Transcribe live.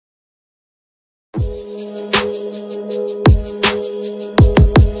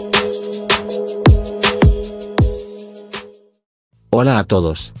Hola a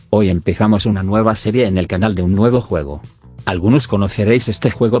todos, hoy empezamos una nueva serie en el canal de un nuevo juego. Algunos conoceréis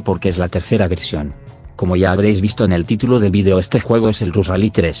este juego porque es la tercera versión. Como ya habréis visto en el título del vídeo, este juego es el Rus Rally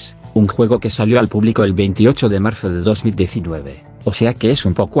 3, un juego que salió al público el 28 de marzo de 2019, o sea que es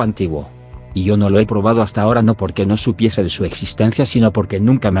un poco antiguo. Y yo no lo he probado hasta ahora, no porque no supiese de su existencia, sino porque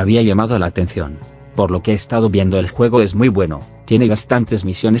nunca me había llamado la atención. Por lo que he estado viendo, el juego es muy bueno, tiene bastantes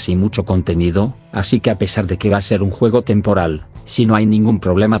misiones y mucho contenido, así que a pesar de que va a ser un juego temporal, si no hay ningún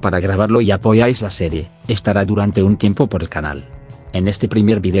problema para grabarlo y apoyáis la serie, estará durante un tiempo por el canal. En este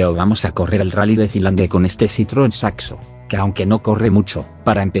primer video vamos a correr el rally de Finlandia con este Citroën Saxo, que aunque no corre mucho,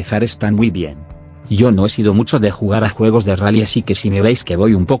 para empezar está muy bien. Yo no he sido mucho de jugar a juegos de rally, así que si me veis que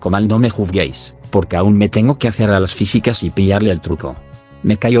voy un poco mal no me juzguéis, porque aún me tengo que hacer a las físicas y pillarle el truco.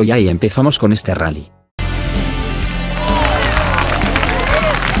 Me callo ya y empezamos con este rally.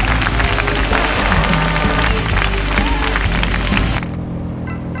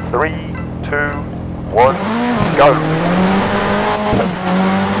 Three, two, one, go.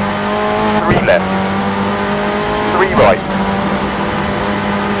 3 left, 3 right,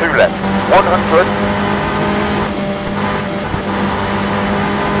 2 left, 100,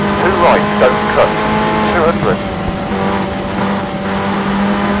 2 right, don't cut, 200,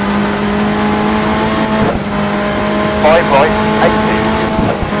 5 right, 80,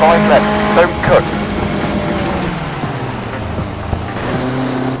 5 left, don't cut,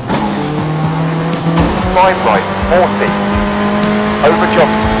 5 right, 40, over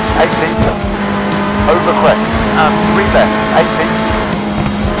jump, 80, over crest, and 3 left, 80,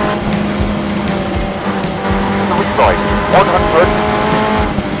 3 right, 100,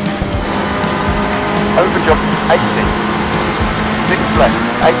 over jump, 80, 6 left,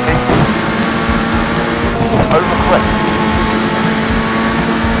 80, over crest,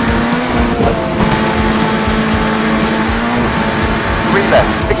 3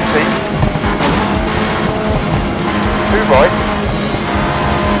 left, 60, 2 right,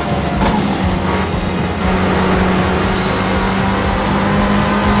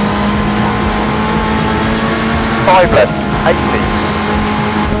 5 left, 80,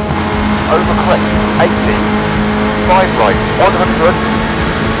 over crest, 80, 5 right, 100,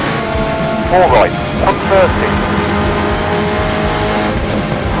 4 right, 130,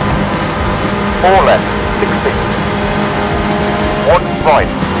 4 left, 60, 1 right,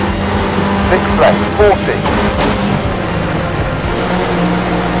 6 left, 40,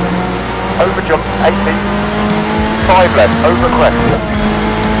 over jump, 80, 5 left, over crest,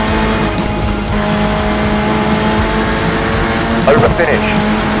 over finish,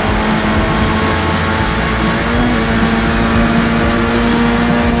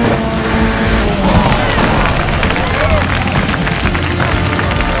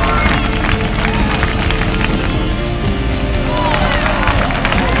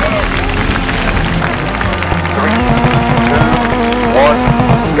 3, 2, 1,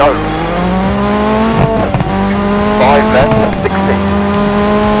 go. 5 left, 60,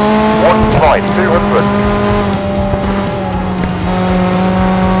 1 right, 200,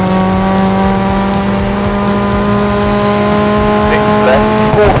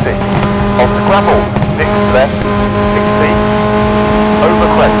 40, on the gravel, 6 left, 60, over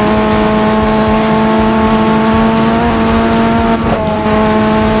crest,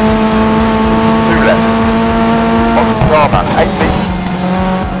 2 left, on the starboard, 80,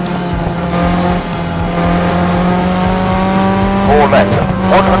 4 left,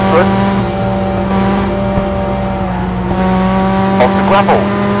 100, on the gravel,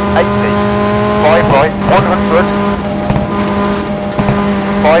 80, 5 right, 100,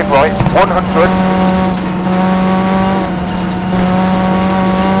 5 right, 100,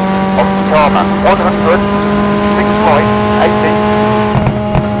 on the tarmac, 100, 6 right, 80,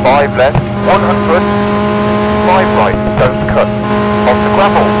 5 left, 100, 5 right, don't cut, on the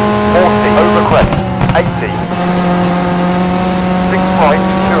gravel, 40, over crest, 80, 6 right,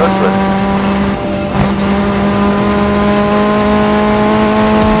 200,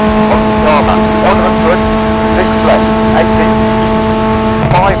 on the tarmac, 100, 6 left, 80,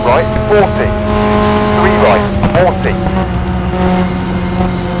 5 right, 40, 3 right, 40,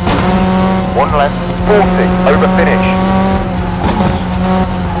 1 left, 40, over finish,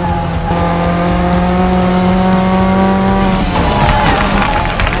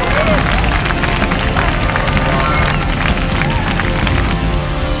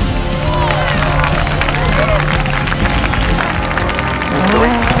 3,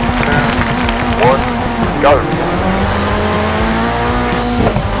 2, 1, go.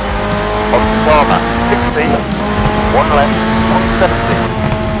 On the tarmac, 60, 1 left, 170,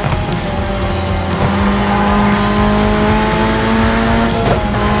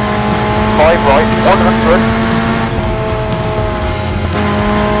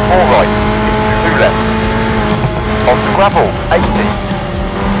 gravel, 80.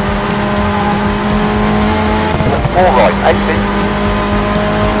 4 right, 80.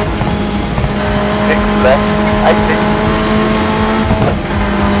 6 left, 80.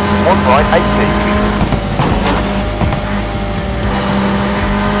 1 right, 80.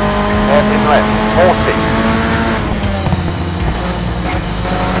 Hairpin left, 40.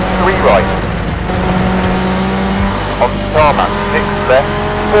 3 right. On tarmac, 6 left,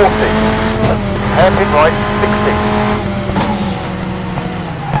 40. Hairpin right, 60.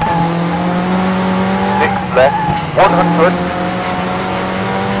 6 left, 100.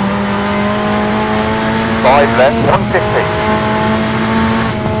 5 left, 150.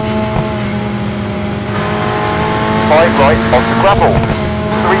 5 right, onto gravel.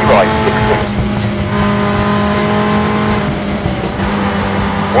 3 right, 60.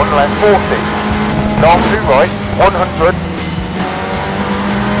 1 left, 40. Last 2 right, 100.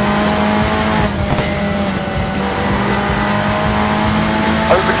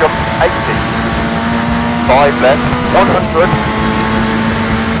 Over jump, 80. 5 left, 100.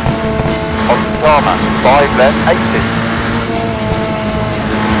 On the tarmac, 5 left, 80.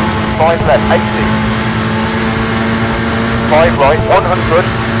 5 left, 80. 5 right, 100.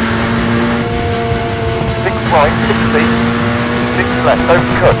 6 right, 60. 6 left,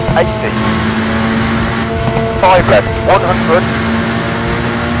 don't cut, 80. 5 left, 100.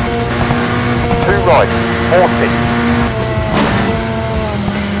 2 right, 40.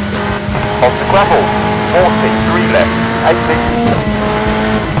 Off the gravel, 40, 3 left, 80.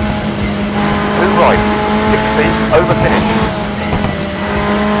 2 right, 60, over finish.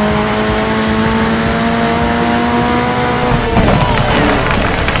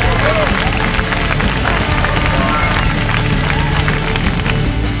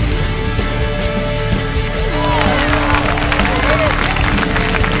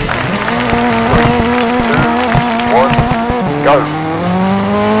 Go.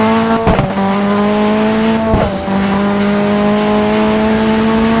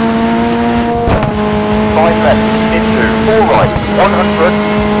 5 left, into 4 right, 100.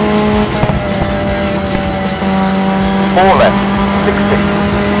 4 left, 60.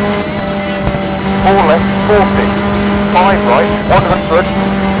 4 left, 40. 5 right, 100.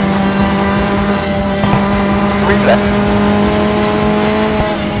 3 left.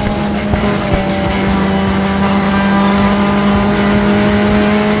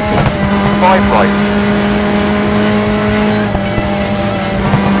 5 right.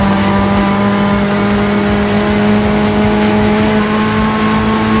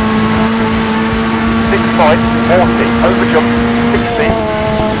 6 5, 40, over jump, 60,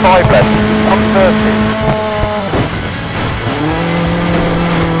 5 left, 130.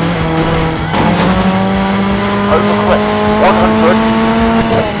 Over crest, 100.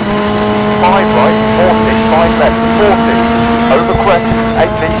 5 right, 40, 5 left, 40. Over crest,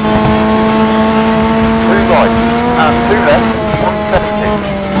 80. 2 right, and 2 left, 170.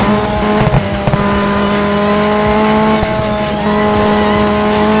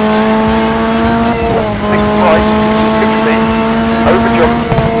 6 right, 60. Over jump,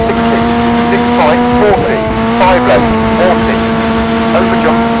 60. 6 right, 40. 5 left, 40. Over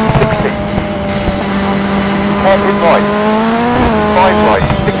jump, 60. Hairpin right. 5 right,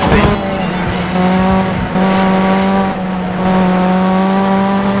 60.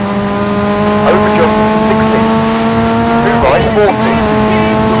 Over jump, 60. 2 right, 40.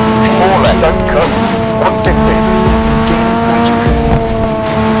 4 left, don't cut, 150.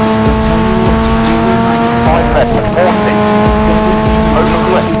 5 left, 40. Over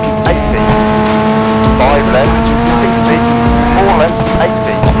crest, 80. 5 left, 60. 4 left,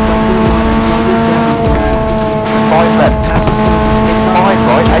 80. 5 left, 5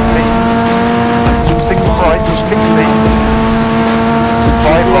 right, 80. 6 right, 60.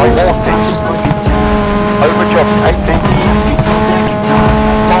 5 right, 40. Over jump, 80.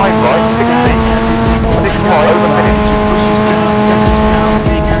 5 right, 60. 6 right, over finish.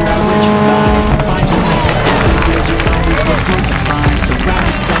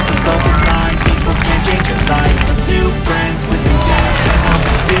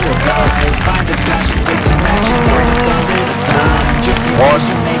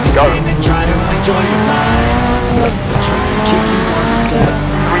 Go. 3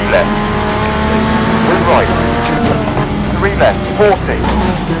 left. 2 right. 3 left. 40.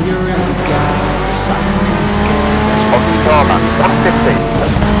 On the tarmac. 150.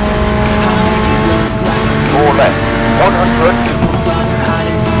 4 left. 100.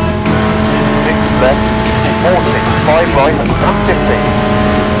 6 left. 40. 5 right. 150.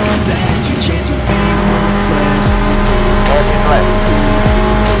 Hairpin left.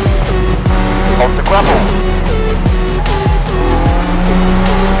 On the gravel.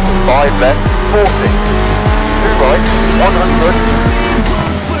 5 left, 40. 2 right, 100.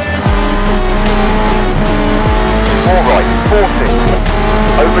 4 right, 40.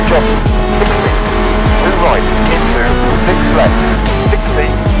 Over jump, 60. 2 right, into 6 left, 60.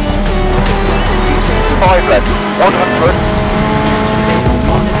 5 left, 100.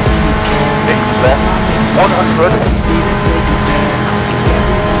 6 left, 100.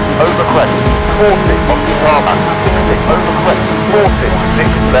 Over crest, 40 on the tarmac, 60 over crest, 40, 6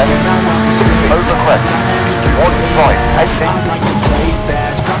 left, 60 over crest, 1 right, 80. 1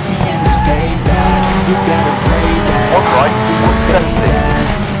 right, 170.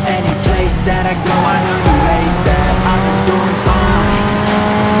 Any place that I go, I know you hate that. I've been doing fine.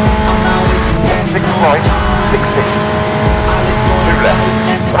 I'm not wasting any 6 right, 60. 2 left,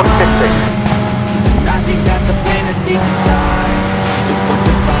 150. I think that the pain that's deep inside is what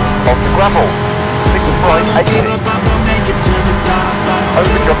defines. On the gravel, 6 right, 80.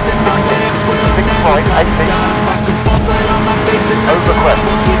 Over jump, 60. 6 right, 80. Over crest,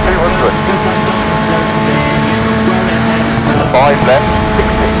 200. 5 left,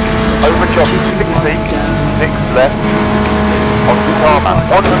 60. Over jump, 60. 6 left. On the tarmac,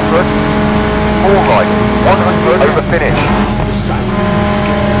 100. 4 right, 100. Over finish.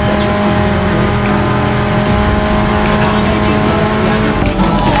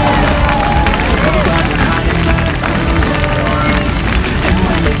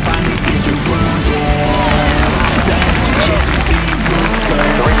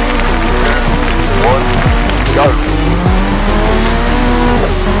 Go.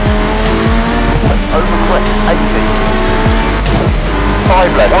 Over crest, 80.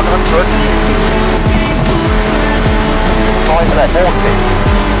 5 left, 100. 5 left, 40.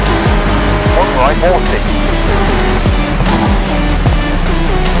 1 right, 40.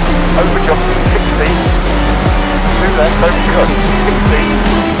 Over jump, 60. 2 left, over cut, 60.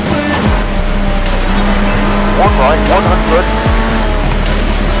 1 right, 100.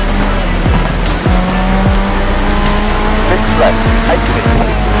 6 left, 80.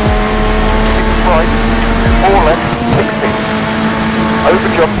 6 right, 4 left, 60.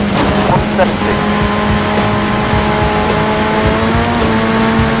 Over jump, 170.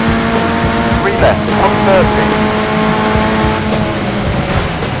 3 left, 130.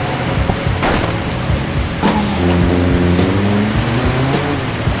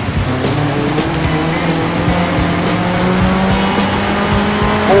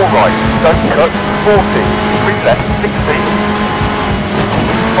 4 right, don't cut, 40. 3 left, 60.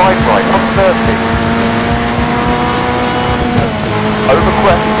 5 right, 130. Over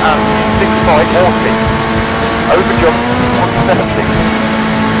crest and 6 right, 40. Over jump, 170.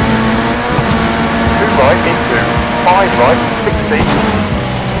 2 right into 5 right, 60. 3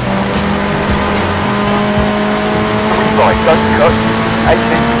 right, don't cut,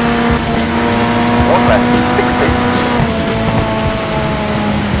 80. 1 left, 60.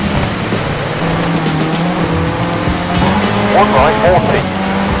 1 right, 40.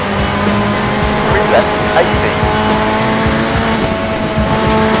 3 left, 80.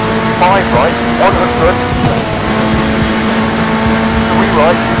 5 right, 100. 3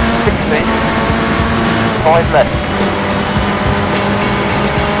 right, 60. 5 left.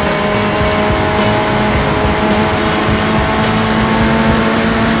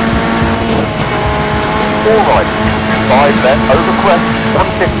 4 right, 5 left, over crest,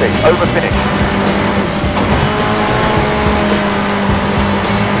 150, over finish.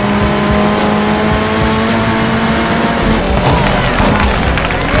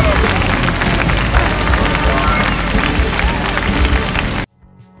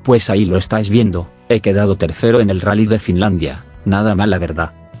 Pues ahí lo estáis viendo, he quedado tercero en el rally de Finlandia, nada mal la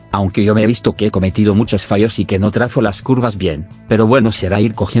verdad. Aunque yo me he visto que he cometido muchos fallos y que no trazo las curvas bien, pero bueno, será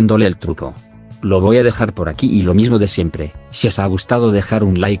ir cogiéndole el truco. Lo voy a dejar por aquí y lo mismo de siempre, si os ha gustado dejar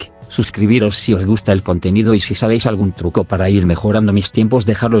un like, suscribiros si os gusta el contenido y si sabéis algún truco para ir mejorando mis tiempos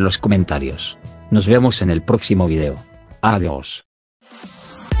dejadlo en los comentarios. Nos vemos en el próximo video. Adiós.